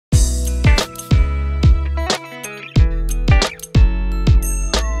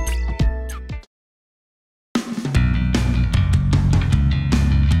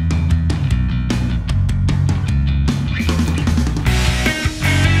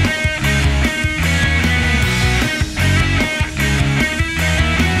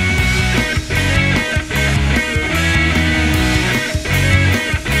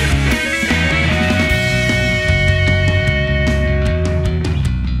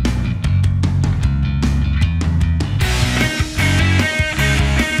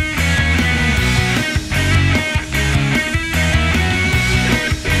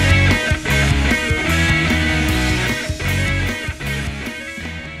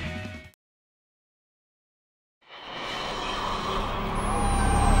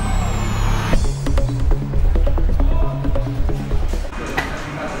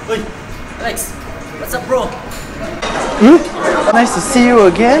Nice to see you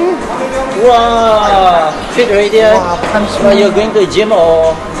again. Wow, fit already. Well, you're going to the gym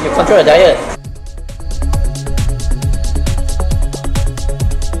or you control your diet?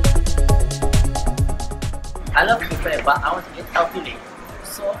 I love to play, but I want to eat healthily.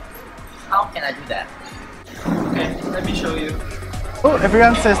 So, how can I do that? Okay, let me show you. So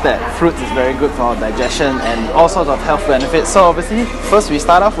everyone says that fruits is very good for our digestion and all sorts of health benefits. So obviously, first we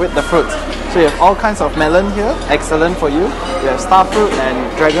start off with the fruits. So you have all kinds of melon here, excellent for you. You have star fruit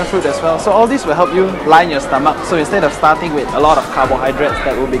and dragon fruit as well. So all these will help you line your stomach. So instead of starting with a lot of carbohydrates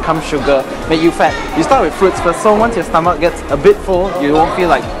that will become sugar, make you fat, you start with fruits first. So once your stomach gets a bit full, you won't feel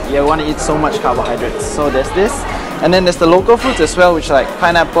like you want to eat so much carbohydrates. So there's this. And then there's the local fruits as well, which are like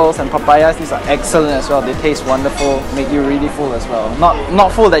pineapples and papayas. These are excellent as well. They taste wonderful, make you really full as well.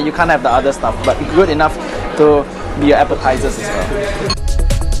 Not full that you can't have the other stuff, but good enough to be your appetizers as well.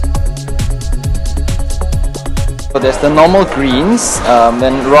 So there's the normal greens,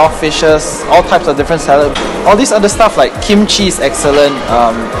 then raw fishes, all types of different salad. All these other stuff like kimchi is excellent,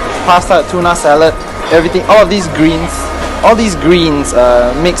 pasta, tuna salad, everything. All of these greens. All these greens,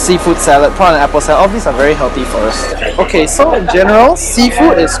 mixed seafood salad, prawn and apple salad, all these are very healthy for us. Okay, so in general,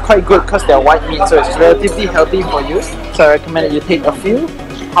 seafood is quite good because they're white meat, so it's relatively healthy for you. So I recommend that you take a few.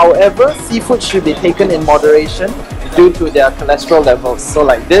 However, seafood should be taken in moderation due to their cholesterol levels. So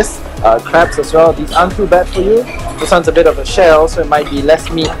like this, crabs as well, these aren't too bad for you. This one's a bit of a shell, so it might be less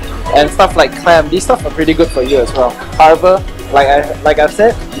meat. And stuff like clam, these stuff are pretty good for you as well. However, like I've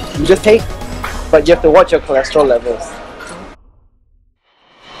said, you just take, but you have to watch your cholesterol levels.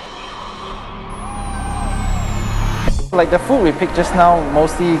 Like the food we picked just now,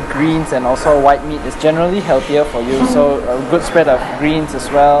 mostly greens and also white meat, is generally healthier for you. So a good spread of greens as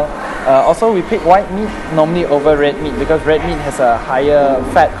well. Also we pick white meat normally over red meat because red meat has a higher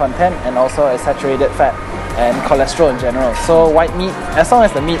fat content and also a saturated fat and cholesterol in general. So white meat, as long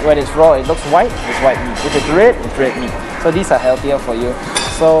as the meat when it's raw it looks white, it's white meat. If it's red meat. So these are healthier for you.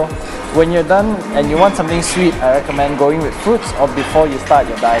 So when you're done and you want something sweet, I recommend going with fruits or before you start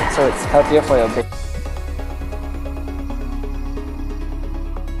your diet, so it's healthier for your body.